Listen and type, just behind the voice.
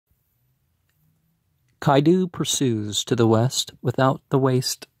Kaidu pursues to the west without the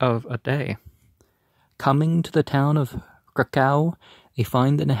waste of a day. Coming to the town of Krakow, they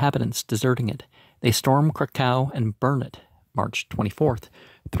find the inhabitants deserting it. They storm Krakow and burn it, March 24th.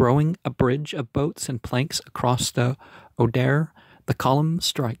 Throwing a bridge of boats and planks across the Oder, the column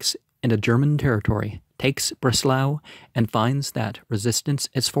strikes into German territory, takes Breslau, and finds that resistance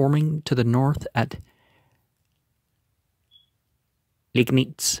is forming to the north at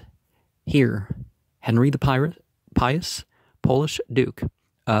Liegnitz. Here, Henry the Pious, Polish Duke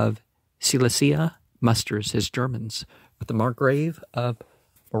of Silesia, musters his Germans with the Margrave of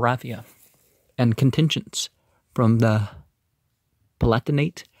Moravia and contingents from the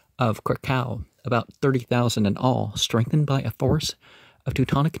Palatinate of Krakow, about 30,000 in all, strengthened by a force of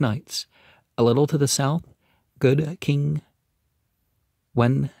Teutonic knights. A little to the south, good King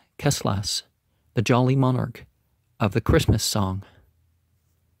Wenceslas, the jolly monarch of the Christmas song,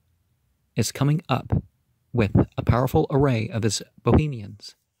 is coming up with a powerful array of his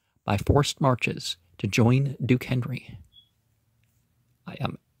Bohemians by forced marches to join Duke Henry. I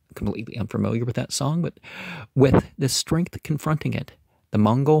am completely unfamiliar with that song, but with this strength confronting it, the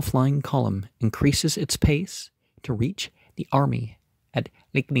Mongol flying column increases its pace to reach the army at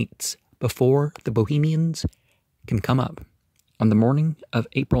Liegnitz before the Bohemians can come up. On the morning of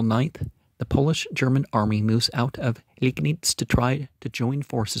April 9th, the Polish-German army moves out of Liegnitz to try to join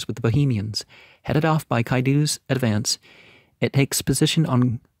forces with the Bohemians. Headed off by Kaidu's advance, it takes position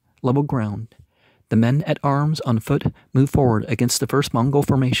on level ground. The men at arms on foot move forward against the first Mongol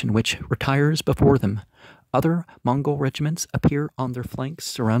formation, which retires before them. Other Mongol regiments appear on their flanks,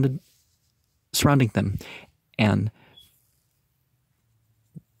 surrounding them, and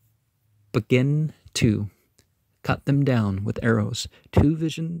begin to cut them down with arrows. Two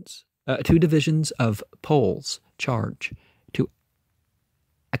divisions of Poles charge to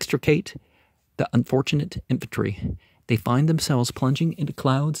extricate the unfortunate infantry. They find themselves plunging into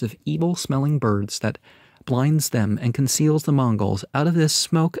clouds of evil-smelling birds that blinds them and conceals the Mongols. Out of this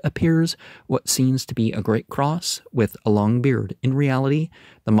smoke appears what seems to be a great cross with a long beard. In reality,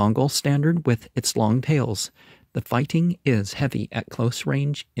 the Mongol standard with its long tails. The fighting is heavy at close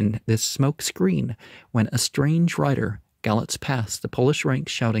range in this smoke screen when a strange rider gallops past the Polish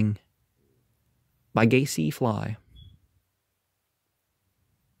ranks shouting, "By Gacy fly."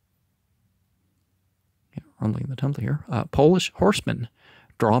 Rumbling the tumble here. Polish horsemen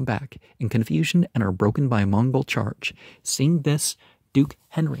draw back in confusion and are broken by a Mongol charge. Seeing this, Duke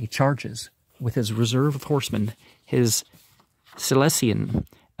Henry charges with his reserve of horsemen, his Silesian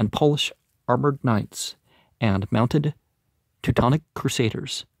and Polish armored knights, and mounted Teutonic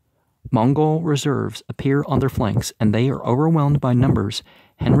crusaders. Mongol reserves appear on their flanks, and they are overwhelmed by numbers.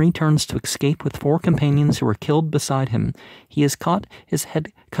 Henry turns to escape with 4 companions who are killed beside him. He is caught, his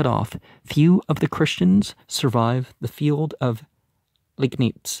head cut off. Few of the Christians survive the field of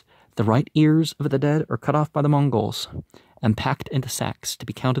Liegnitz. The right ears of the dead are cut off by the Mongols and packed into sacks to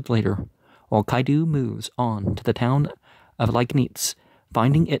be counted later. While Kaidu moves on to the town of Liegnitz,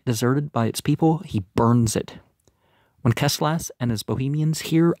 finding it deserted by its people, he burns it. When Wenceslas and his Bohemians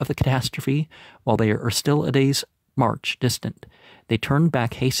hear of the catastrophe, while they are still a day's march distant, they turn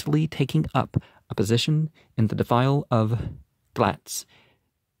back hastily, taking up a position in the defile of Glatz,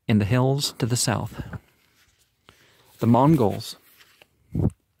 in the hills to the south. The Mongols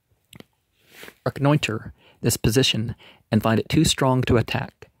reconnoiter this position and find it too strong to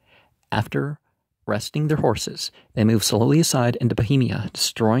attack. After resting their horses, they move slowly aside into Bohemia,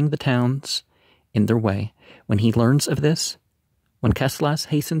 destroying the towns in their way. When he learns of this, Wenceslas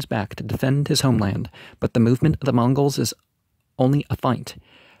hastens back to defend his homeland, but the movement of the Mongols is only a feint.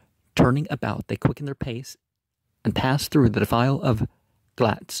 Turning about, they quicken their pace and pass through the defile of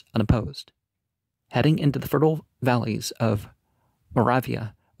Glatz unopposed. Heading into the fertile valleys of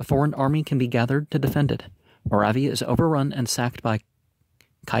Moravia, a foreign army can be gathered to defend it. Moravia is overrun and sacked by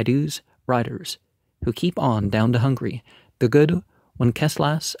Kaidu's riders, who keep on down to Hungary. The good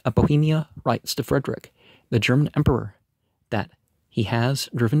Wenceslas of Bohemia writes to Frederick, the German emperor, that he has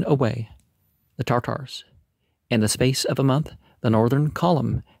driven away the Tartars. In the space of a month, the northern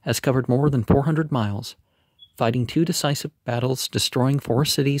column has covered more than 400 miles, fighting 2 decisive battles, destroying 4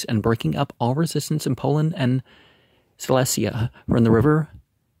 cities, and breaking up all resistance in Poland and Silesia, from the river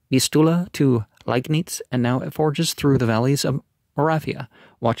Vistula to Liegnitz, and now it forges through the valleys of Moravia,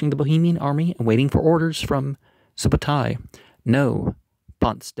 watching the Bohemian army and waiting for orders from Subotai. No,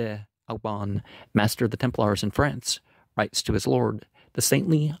 Ponce de Alban, master of the Templars in France, writes to his lord, the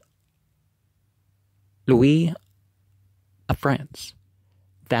saintly Louis of France,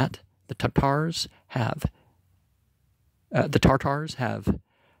 that the Tartars have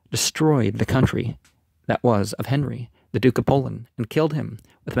destroyed the country that was of Henry, the Duke of Poland, and killed him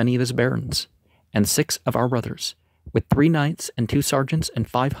with many of his barons, and 6 of our brothers, with 3 knights and 2 sergeants and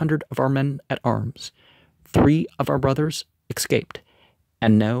 500 of our men at arms. 3 of our brothers escaped,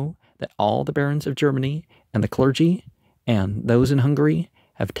 and know that all the barons of Germany and the clergy and those in Hungary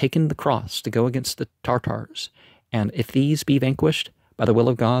have taken the cross to go against the Tartars, and if these be vanquished, by the will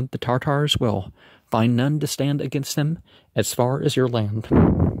of God, the Tartars will find none to stand against them as far as your land.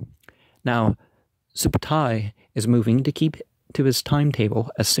 Now, Subutai is moving to keep to his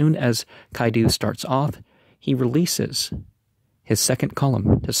timetable. As soon as Kaidu starts off, he releases his second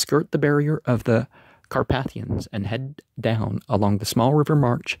column to skirt the barrier of the Carpathians and head down along the small river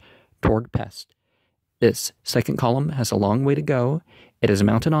march toward Pest. This second column has a long way to go. It is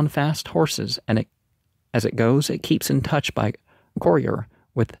mounted on fast horses, and as it goes, it keeps in touch by courier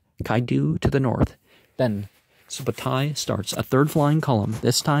with Kaidu to the north. Then Subutai starts a third flying column,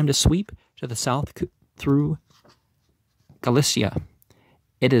 this time to sweep to the south through Galicia.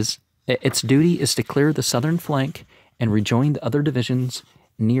 Its duty is to clear the southern flank and rejoin the other divisions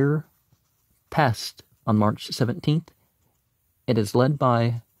near Pest on March 17th. It is led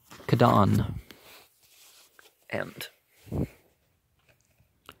by Kadan. And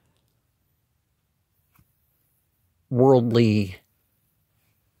worldly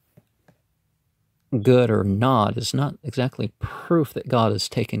good or not is not exactly proof that God has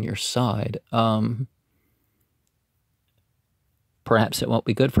taken your side. Perhaps it won't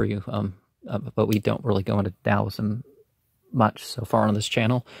be good for you, but we don't really go into Taoism much so far on this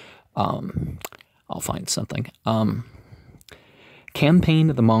channel. I'll find something. Campaign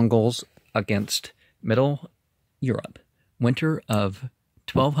of the Mongols against Middle Europe, winter of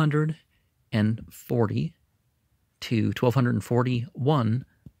 1240 to 1241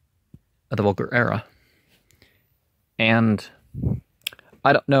 of the Vulgar Era. And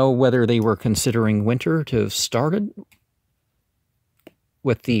I don't know whether they were considering winter to have started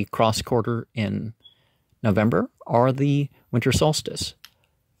with the cross quarter in November or the winter solstice.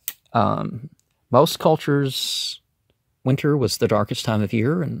 Most cultures, winter was the darkest time of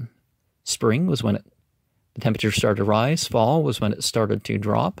year, and spring was when the temperature started to rise. Fall was when it started to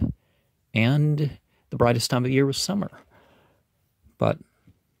drop, and the brightest time of year was summer. But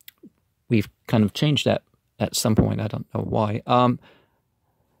we've kind of changed that at some point. I don't know why.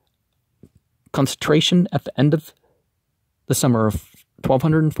 Concentration at the end of the summer of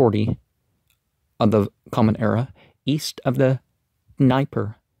 1240 of the Common Era, east of the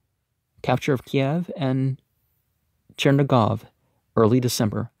Dnieper, capture of Kiev and Chernigov, early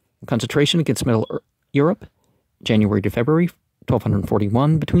December. Concentration against Middle Europe, January to February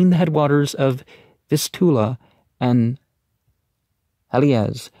 1241, between the headwaters of Vistula and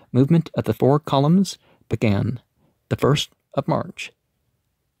Haliez. Movement of the 4 columns began the 1st of March.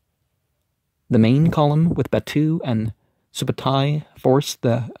 The main column with Batu and Subutai forced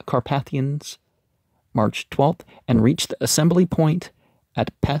the Carpathians March 12th and reached the assembly point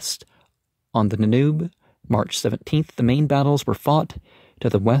at Pest on the Danube March 17th. The main battles were fought to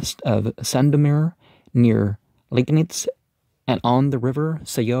the west of Sandomir near Liegnitz and on the river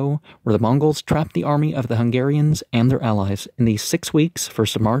Sayo, where the Mongols trapped the army of the Hungarians and their allies. In these 6 weeks,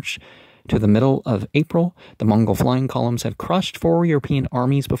 1st of March to the middle of April, the Mongol flying columns had crushed 4 European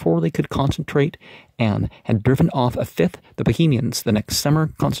armies before they could concentrate and had driven off a 5th, the Bohemians. The next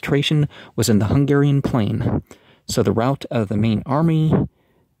summer, concentration was in the Hungarian plain. So the route of the main army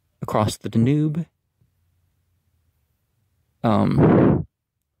across the Danube, well,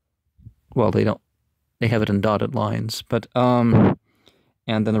 they have it in dotted lines, but, and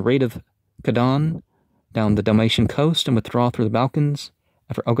then the raid of Kadan down the Dalmatian coast and withdraw through the Balkans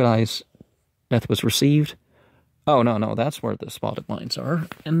after Ogedai's death was received. Oh, no, that's where the spotted lines are.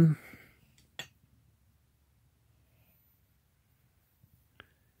 And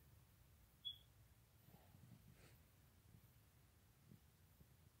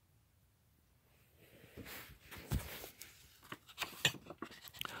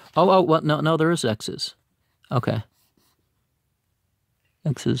what? No, there is X's. Okay.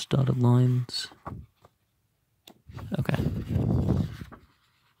 X's, dotted lines. Okay.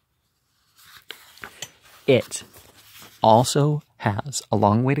 It also has a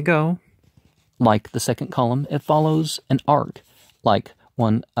long way to go. Like the second column, it follows an arc, like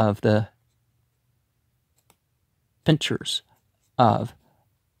one of the pincers of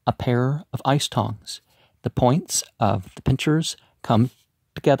a pair of ice tongs. The points of the pincers come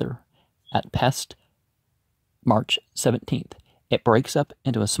together at Pest, March 17th. It breaks up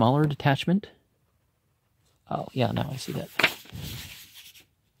into a smaller detachment. Oh, yeah, now I see that.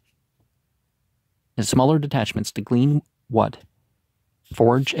 In smaller detachments to glean what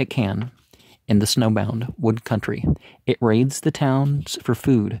forage it can in the snowbound wood country. It raids the towns for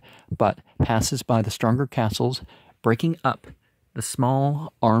food, but passes by the stronger castles, breaking up the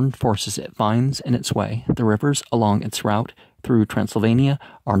small armed forces it finds in its way. The rivers along its route through Transylvania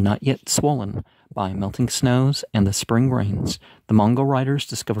are not yet swollen by melting snows and the spring rains. The Mongol riders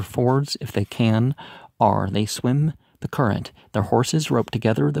discover fords if they can, or they swim the current, their horses roped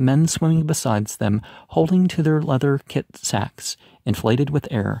together, the men swimming beside them, holding to their leather kit sacks, inflated with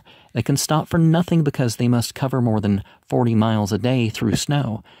air. They can stop for nothing because they must cover more than 40 miles a day through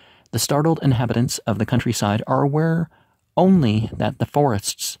snow. The startled inhabitants of the countryside are aware only that the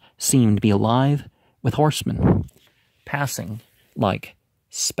forests seem to be alive with horsemen, passing like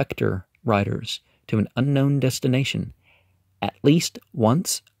spectre riders to an unknown destination. At least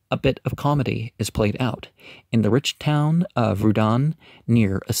once a bit of comedy is played out. In the rich town of Rudan,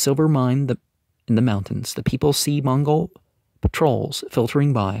 near a silver mine in the mountains, the people see Mongol patrols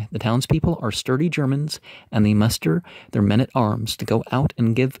filtering by. The townspeople are sturdy Germans, and they muster their men-at-arms to go out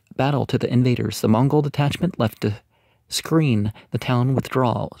and give battle to the invaders. The Mongol detachment left to screen the town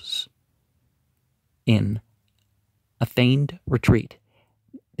withdraws in a feigned retreat.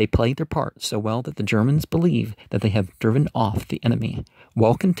 They play their part so well that the Germans believe that they have driven off the enemy.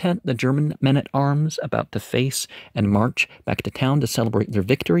 Well content, the German men-at-arms about to face and march back to town to celebrate their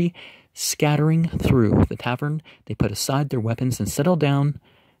victory, scattering through the tavern, they put aside their weapons and settle down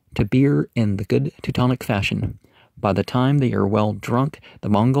to beer in the good Teutonic fashion. By the time they are well drunk, the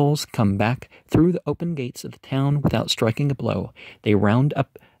Mongols come back through the open gates of the town without striking a blow. They round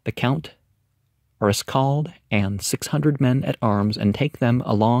up the Count Oriskald and 600 men at arms and take them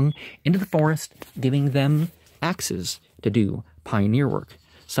along into the forest, giving them axes to do pioneer work.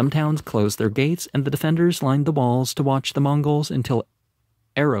 Some towns close their gates, and the defenders line the walls to watch the Mongols until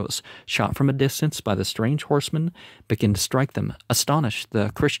arrows shot from a distance by the strange horsemen begin to strike them. Astonished,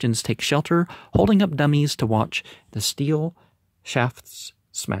 the Christians take shelter, holding up dummies to watch the steel shafts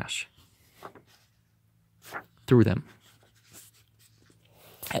smash through them.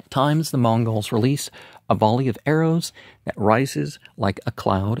 At times, the Mongols release a volley of arrows that rises like a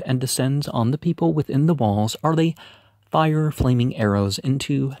cloud and descends on the people within the walls, or they fire flaming arrows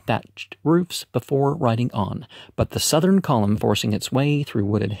into thatched roofs before riding on. But the southern column, forcing its way through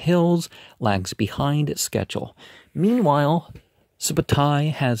wooded hills, lags behind its schedule. Meanwhile,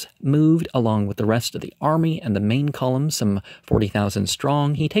 Subutai has moved along with the rest of the army and the main column, some 40,000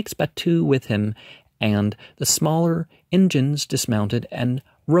 strong. He takes Batu with him, and the smaller engines dismounted and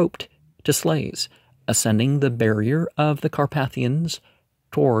roped to sleighs, ascending the barrier of the Carpathians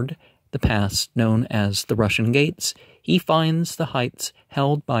toward the pass known as the Russian Gates. He finds the heights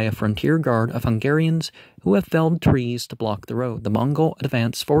held by a frontier guard of Hungarians who have felled trees to block the road. The Mongol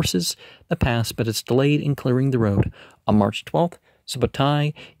advance forces the pass, but is delayed in clearing the road. On March 12th,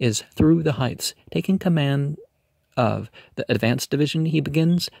 Subutai is through the heights, taking command of the advanced division. He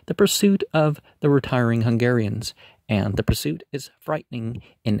begins the pursuit of the retiring Hungarians, and the pursuit is frightening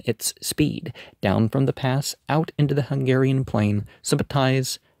in its speed. Down from the pass, out into the Hungarian plain,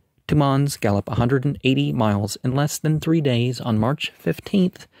 Subutai's Tumans gallop 180 miles in less than 3 days. On March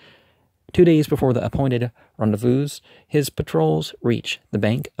 15th, 2 days before the appointed rendezvous, his patrols reach the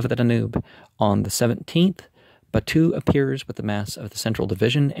bank of the Danube. On the 17th, Batu appears with the mass of the Central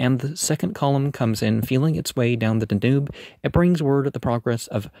Division, and the second column comes in, feeling its way down the Danube. It brings word of the progress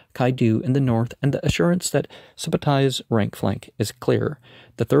of Kaidu in the north, and the assurance that Subutai's rank flank is clear.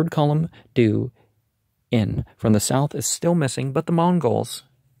 The third column, due in from the south, is still missing, but the Mongols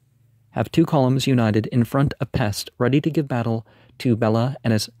have 2 columns united in front of Pest, ready to give battle to Bela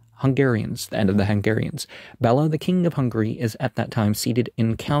and his Hungarians, the end of the Hungarians. Bela, the king of Hungary, is at that time seated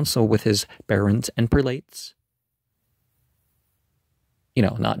in council with his barons and prelates. You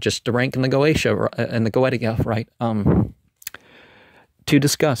know, not just the rank in the Goetia and the Goetia, right? To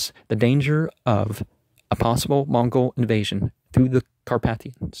discuss the danger of a possible Mongol invasion through the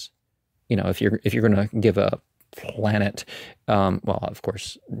Carpathians. You know, if you're going to give a planet, well, of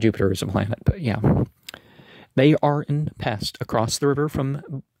course, Jupiter is a planet, but yeah, they are in Pest, across the river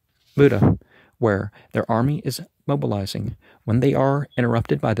from Buda, where their army is mobilizing, when they are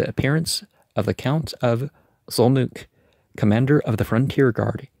interrupted by the appearance of the Count of Zolnuk, commander of the frontier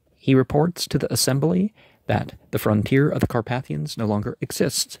guard. He reports to the assembly that the frontier of the Carpathians no longer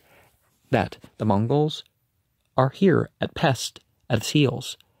exists, that the Mongols are here at Pest at its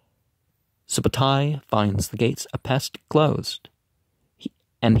heels. Subutai finds the gates of Pest closed,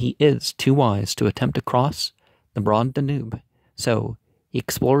 and he is too wise to attempt to cross the broad Danube, so he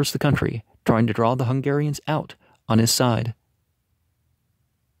explores the country, trying to draw the Hungarians out on his side.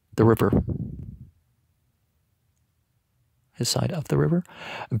 The river. his side of the river.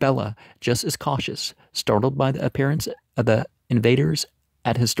 Bela, just as cautious, startled by the appearance of the invaders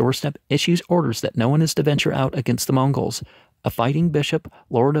at his doorstep, issues orders that no one is to venture out against the Mongols. A fighting bishop,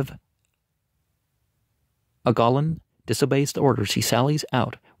 lord of Agallan, disobeys the orders. He sallies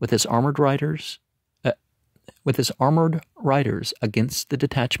out with his armored riders against the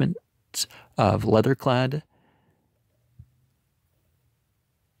detachments of leather-clad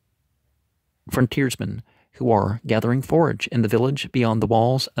frontiersmen who are gathering forage in the village beyond the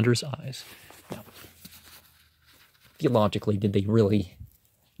walls under his eyes. Now, theologically, did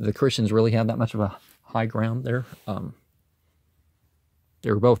the Christians really have that much of a high ground there?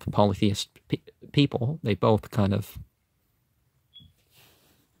 They were both polytheist people. They both kind of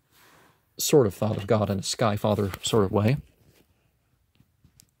sort of thought of God in a Sky Father sort of way.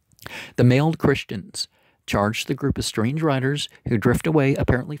 The mailed Christians charge the group of strange riders who drift away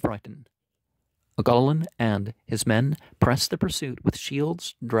apparently frightened. Agallan and his men press the pursuit with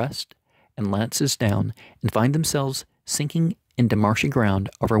shields dressed and lances down and find themselves sinking into marshy ground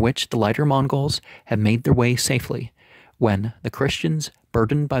over which the lighter Mongols have made their way safely. When the Christians,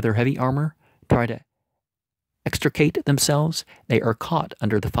 burdened by their heavy armor, try to extricate themselves, they are caught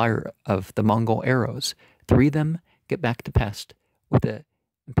under the fire of the Mongol arrows. 3 of them get back to Pest with the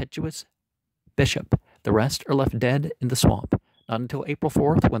impetuous bishop. The rest are left dead in the swamp. Not until April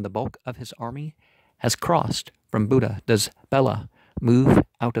 4th, when the bulk of his army has crossed from Buda, does Bela move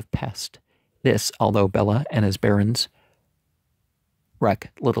out of Pest. This, although Bela and his barons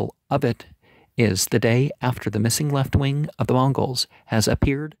reck little of it, is the day after the missing left wing of the Mongols has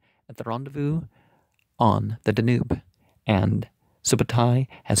appeared at the rendezvous on the Danube, and Subutai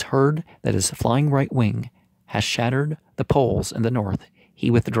has heard that his flying right wing has shattered the poles in the north.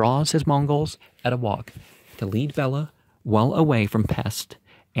 He withdraws his Mongols at a walk to lead Bela well away from Pest,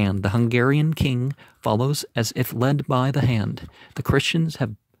 and the Hungarian king follows as if led by the hand. The Christians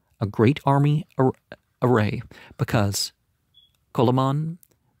have a great army array because Koloman,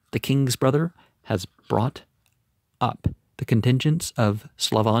 the king's brother, has brought up the contingents of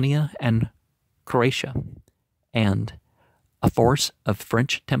Slavania and Croatia, and a force of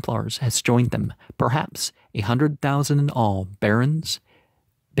French Templars has joined them, perhaps 100,000 in all, barons,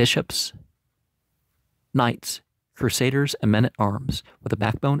 bishops, knights, crusaders, and men-at-arms, with a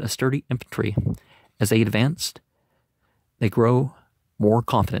backbone of sturdy infantry. As they advanced, they grow more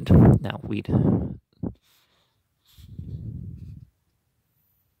confident. Now,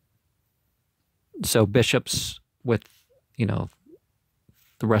 so bishops with,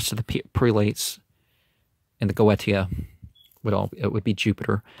 the rest of the prelates in the Goetia would be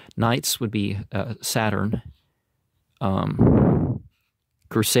Jupiter. Knights would be Saturn.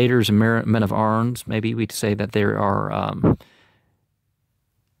 Crusaders and men of arms, maybe we'd say that there are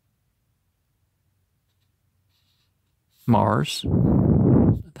Mars.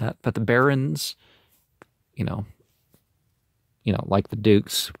 But the barons, like the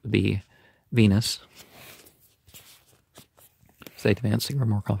dukes, would be Venus. As they advance, they grow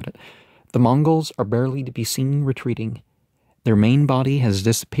more confident. The Mongols are barely to be seen retreating. Their main body has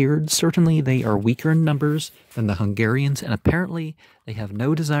disappeared. Certainly they are weaker in numbers than the Hungarians, and apparently they have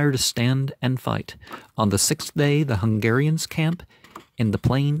no desire to stand and fight. On the 6th day, the Hungarians camp in the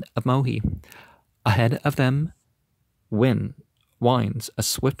plain of Mohi. Ahead of them winds a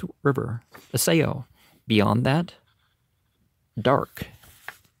swift river, the Sayo. Beyond that, dark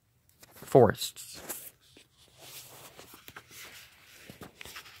forests.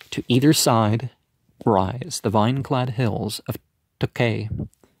 To either side rise the vine-clad hills of Tokay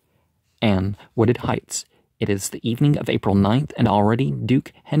and wooded heights. It is the evening of April 9th, and already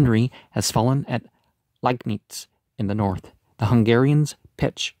Duke Henry has fallen at Liegnitz in the north. The Hungarians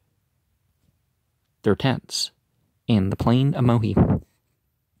pitch their tents in the plain of Mohi,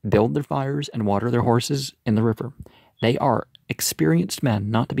 build their fires, and water their horses in the river. They are experienced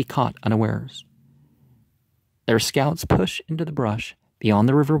men, not to be caught unawares. Their scouts push into the brush beyond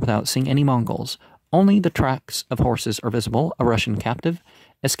the river without seeing any Mongols. Only the tracks of horses are visible. A Russian captive,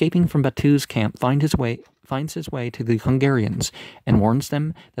 escaping from Batu's camp, finds his way to the Hungarians and warns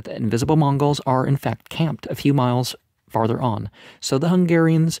them that the invisible Mongols are in fact camped a few miles farther on. So the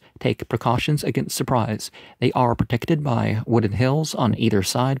Hungarians take precautions against surprise. They are protected by wooded hills on either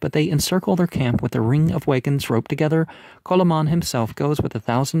side, but they encircle their camp with a ring of wagons roped together. Koloman himself goes with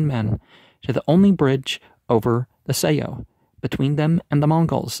 1,000 men to the only bridge over the Sayo between them and the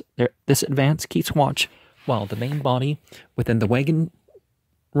Mongols. This advance keeps watch while the main body within the wagon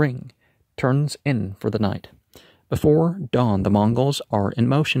ring turns in for the night. Before dawn, the Mongols are in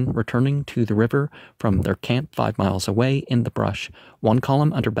motion, returning to the river from their camp 5 miles away in the brush. One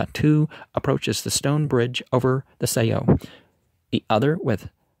column under Batu approaches the stone bridge over the Sayo. The other, with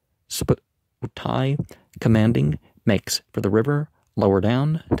Subotai commanding, makes for the river lower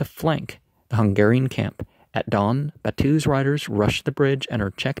down to flank the Hungarian camp. At dawn, Batu's riders rush the bridge and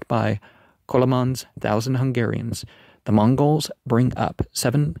are checked by Koloman's 1,000 Hungarians. The Mongols bring up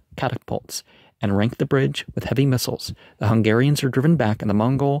 7 catapults and rank the bridge with heavy missiles. The Hungarians are driven back, and the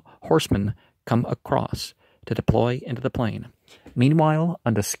Mongol horsemen come across to deploy into the plain. Meanwhile,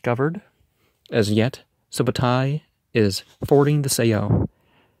 undiscovered as yet, Subotai is fording the Sayo,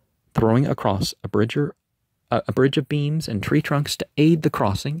 throwing across a bridge of beams and tree trunks to aid the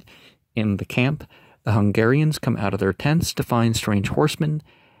crossing. In the camp, the Hungarians come out of their tents to find strange horsemen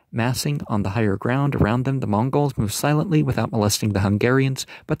massing on the higher ground around them. The Mongols move silently without molesting the Hungarians,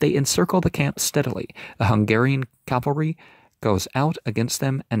 but they encircle the camp steadily. The Hungarian cavalry goes out against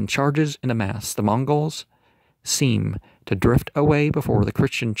them and charges in a mass. The Mongols seem to drift away before the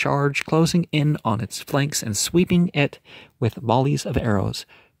Christian charge, closing in on its flanks and sweeping it with volleys of arrows,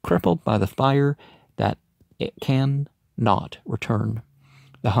 crippled by the fire that it can not return.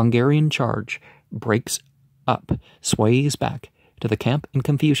 The Hungarian charge breaks up, sways back to the camp in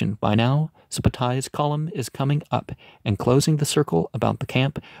confusion. By now, Subotai's column is coming up and closing the circle about the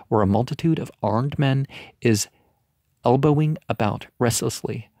camp, where a multitude of armed men is elbowing about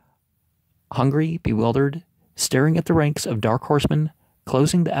restlessly. Hungry, bewildered, staring at the ranks of dark horsemen,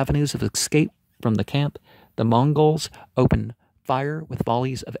 closing the avenues of escape from the camp, the Mongols open fire with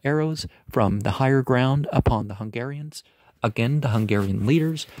volleys of arrows from the higher ground upon the Hungarians. Again, the Hungarian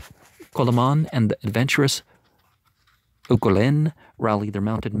leaders, Koloman and the adventurous Ugolin, rally their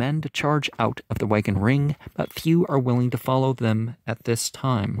mounted men to charge out of the wagon ring, but few are willing to follow them at this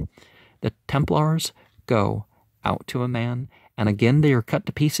time. The Templars go out to a man, and again they are cut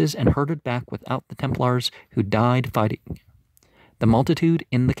to pieces and herded back without the Templars who died fighting. The multitude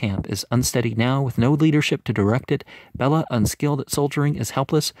in the camp is unsteady now, with no leadership to direct it. Bela, unskilled at soldiering, is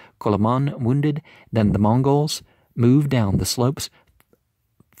helpless, Koloman wounded. Then the Mongols move down the slopes,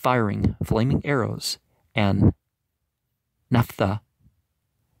 firing flaming arrows and naphtha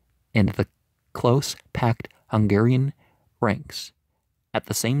into the close-packed Hungarian ranks. At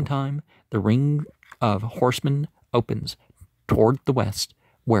the same time, the ring of horsemen opens toward the west,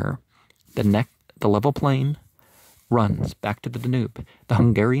 where the level plain runs back to the Danube. The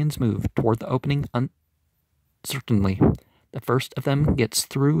Hungarians move toward the opening uncertainly. The first of them gets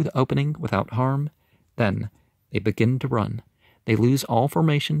through the opening without harm. Then they begin to run. They lose all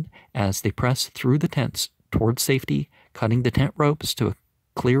formation as they press through the tents toward safety, cutting the tent ropes to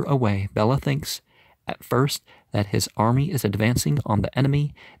clear a way. Bela thinks at first that his army is advancing on the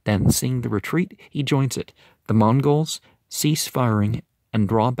enemy, then seeing the retreat, he joins it. The Mongols cease firing and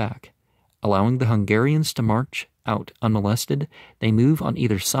draw back, allowing the Hungarians to march out unmolested. They move on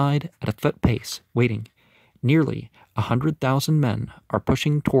either side at a foot pace, waiting. Nearly 100,000 men are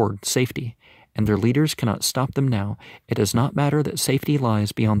pushing toward safety, and their leaders cannot stop them now. It does not matter that safety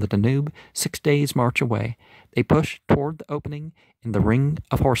lies beyond the Danube, 6 days' march away. They push toward the opening in the ring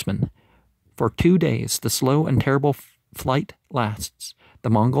of horsemen. For 2 days, the slow and terrible flight lasts, the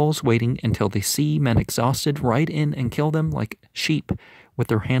Mongols waiting until they see men exhausted ride in and kill them like sheep with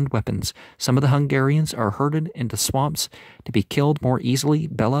their hand weapons. Some of the Hungarians are herded into swamps to be killed more easily.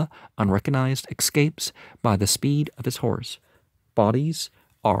 Bela, unrecognized, escapes by the speed of his horse. Bodies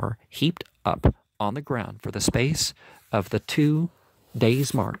are heaped up on the ground for the space of the 2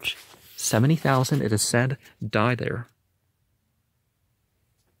 days' march. 70,000, it is said, die there.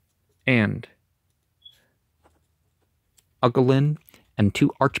 And Ugolin and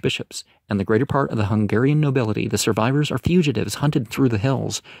 2 archbishops and the greater part of the Hungarian nobility, the survivors, are fugitives hunted through the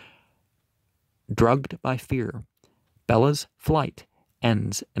hills, drugged by fear. Bela's flight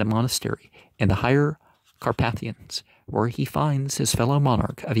ends in a monastery in the higher Carpathians, where he finds his fellow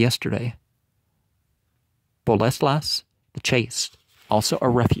monarch of yesterday, Boleslas the Chaste, also a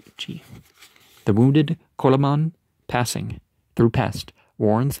refugee. The wounded Koloman, passing through Pest,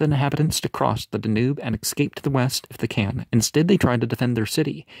 warns the inhabitants to cross the Danube and escape to the west if they can. Instead, they try to defend their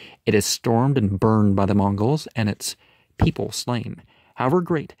city. It is stormed and burned by the Mongols, and its people slain. However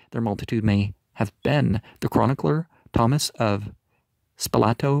great their multitude may have been, the chronicler Thomas of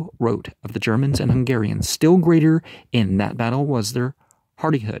Spalato wrote of the Germans and Hungarians, still greater in that battle was their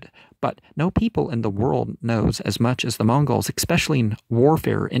hardihood. But no people in the world knows as much as the Mongols, especially in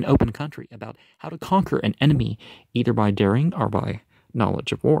warfare in open country, about how to conquer an enemy, either by daring or by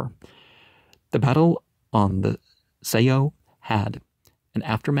knowledge of war. The battle on the Sayo had an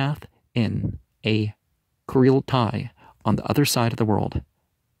aftermath in a Kuriltai on the other side of the world.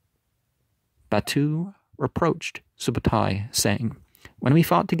 Batu reproached Subotai, saying, "When we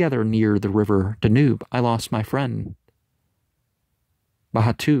fought together near the river Danube, I lost my friend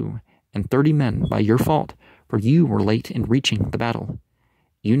Bahatu, and 30 men by your fault, for you were late in reaching the battle.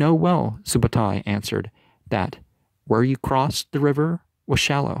 You know well, Subutai answered, that where you crossed the river was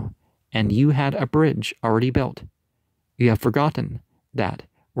shallow, and you had a bridge already built. You have forgotten that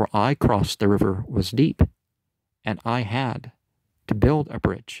where I crossed the river was deep, and I had to build a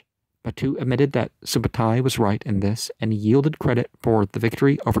bridge. Batu admitted that Subutai was right in this, and yielded credit for the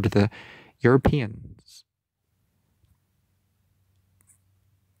victory over to the Europeans.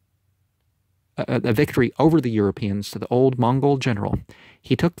 A victory over the Europeans to the old Mongol general.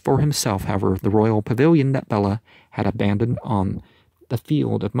 He took for himself, however, the royal pavilion that Bela had abandoned on the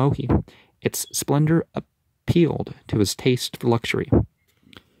field of Mohi. Its splendor appealed to his taste for luxury.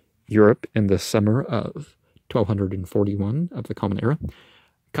 Europe, in the summer of 1241 of the Common Era,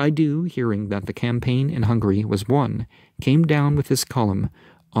 Kaidu, hearing that the campaign in Hungary was won, came down with his column.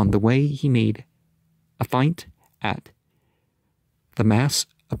 On the way he made a feint at the mass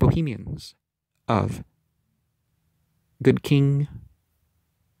of Bohemians of good King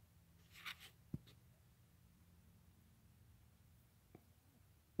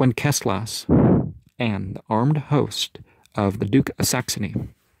Wenceslas and the armed host of the Duke of Saxony.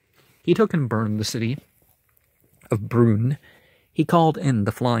 He took and burned the city of Brunn. He called in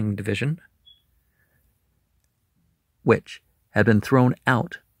the flying division, which had been thrown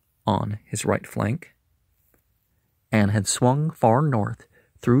out on his right flank and had swung far north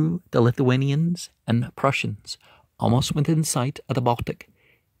through the Lithuanians and Prussians, almost within sight of the Baltic.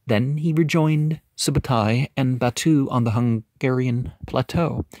 Then he rejoined Subutai and Batu on the Hungarian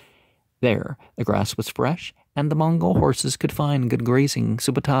plateau. There the grass was fresh, and the Mongol horses could find good grazing.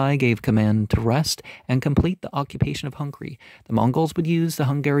 Subutai gave command to rest and complete the occupation of Hungary. The Mongols would use the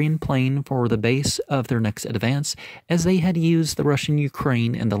Hungarian plain for the base of their next advance, as they had used the Russian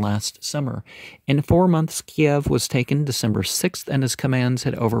Ukraine in the last summer. In 4 months, Kiev was taken December 6th, and his commands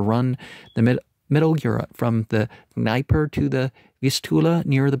had overrun the Middle Europe from the Dnieper to the Vistula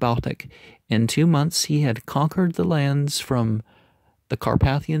near the Baltic. In 2 months, he had conquered the lands from the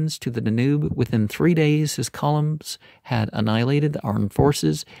Carpathians to the Danube. Within 3 days, his columns had annihilated the armed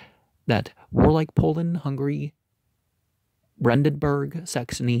forces that warlike Poland, Hungary, Brandenburg,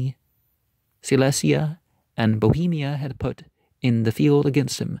 Saxony, Silesia, and Bohemia had put in the field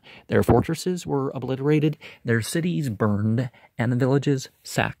against him. Their fortresses were obliterated, their cities burned, and the villages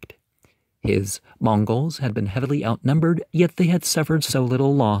sacked. His Mongols had been heavily outnumbered, yet they had suffered so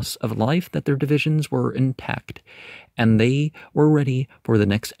little loss of life that their divisions were intact, and they were ready for the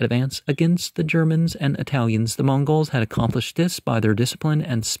next advance against the Germans and Italians. The Mongols had accomplished this by their discipline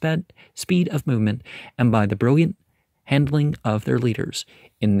and speed of movement, and by the brilliant handling of their leaders.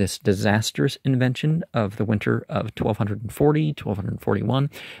 In this disastrous invention of the winter of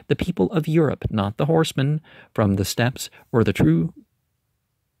 1240-1241, the people of Europe, not the horsemen from the steppes, were the true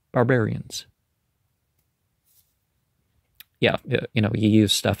barbarians. Yeah, you know, you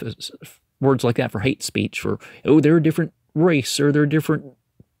use stuff as words like that for hate speech, for, oh, they're a different race, or they're a different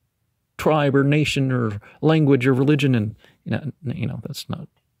tribe or nation or language or religion, and you know that's not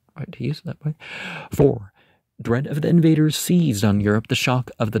right to use it that way. 4. Dread of the invaders seized on Europe. The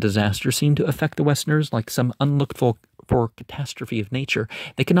shock of the disaster seemed to affect the Westerners like some unlooked-for catastrophe of nature.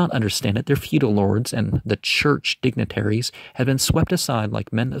 They could not understand it. Their feudal lords and the church dignitaries had been swept aside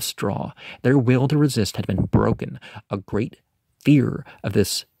like men of straw. Their will to resist had been broken. A great fear of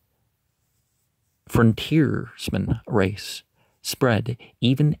this frontiersman race spread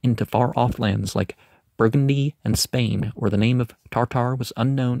even into far-off lands like Burgundy and Spain, where the name of Tartar was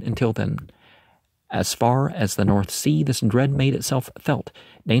unknown until then. As far as the North Sea, this dread made itself felt.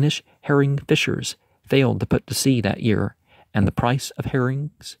 Danish herring fishers failed to put to sea that year, and the price of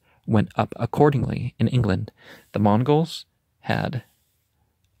herrings went up accordingly in England. The Mongols had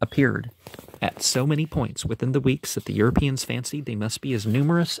appeared at so many points within the weeks that the Europeans fancied they must be as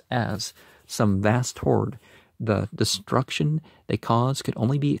numerous as some vast horde. The destruction they caused could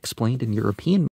only be explained in European